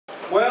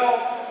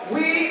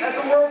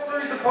at the World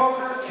Series of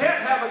Poker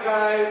can't have a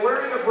guy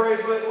wearing a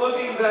bracelet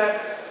looking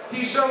that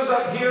he shows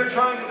up here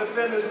trying to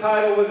defend this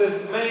title with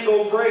this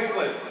mangled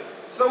bracelet.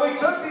 So we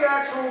took the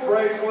actual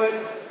bracelet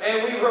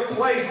and we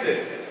replaced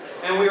it.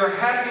 And we are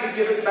happy to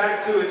give it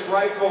back to its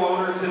rightful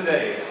owner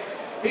today.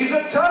 He's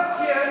a tough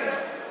kid,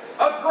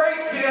 a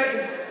great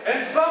kid,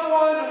 and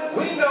someone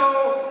we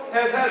know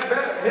has had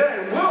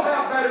will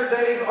have better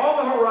days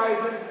on the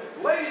horizon.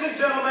 Ladies and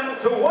gentlemen,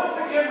 to once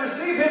again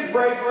receive his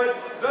bracelet,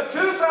 the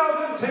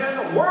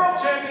 2010 World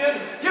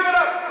Champion, give it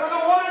up for the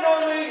one and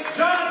only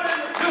Jonathan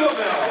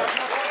Duhamel.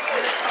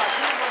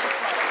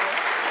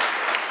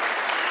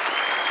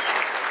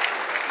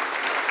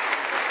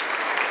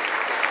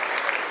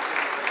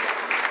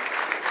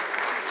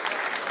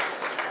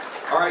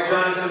 All right,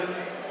 Jonathan,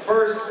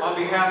 first, on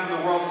behalf of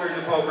the World Series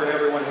of Poker and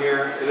everyone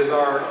here, it is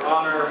our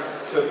honor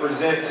to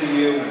present to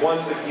you,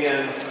 once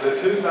again, the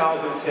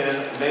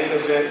 2010 main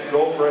event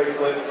gold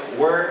bracelet.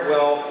 Wear it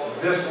well.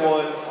 This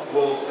one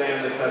will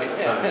stand the test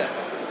of time.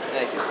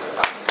 Thank you.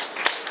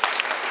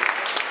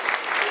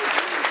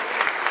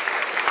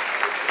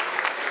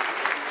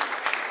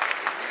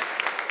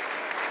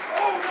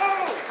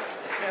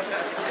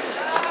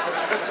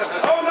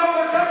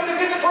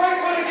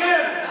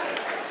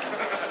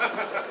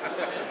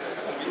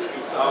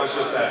 Oh, it's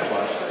just that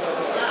much.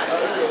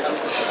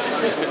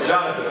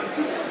 Jonathan.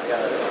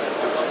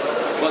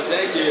 Well,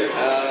 thank you.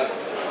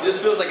 This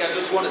feels like I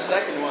just won a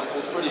second one, so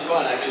it's pretty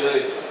fun,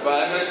 actually.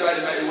 But I'm going to try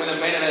to win a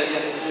main event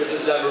again this year,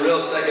 just to have a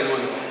real second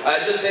one.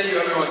 Just thank you,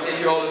 everyone. Thank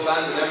you, all the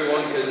fans and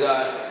everyone, because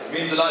it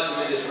means a lot to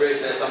me, this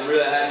bracelet. So I'm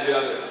really happy to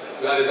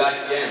have it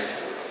back again.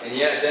 And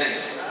yeah,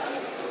 thanks.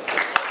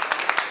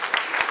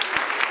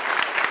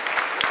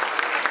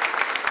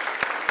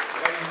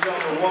 Ladies and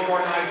gentlemen, one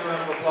more nice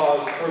round of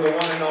applause for the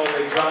one and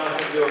only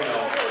Jonathan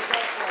Duhamel.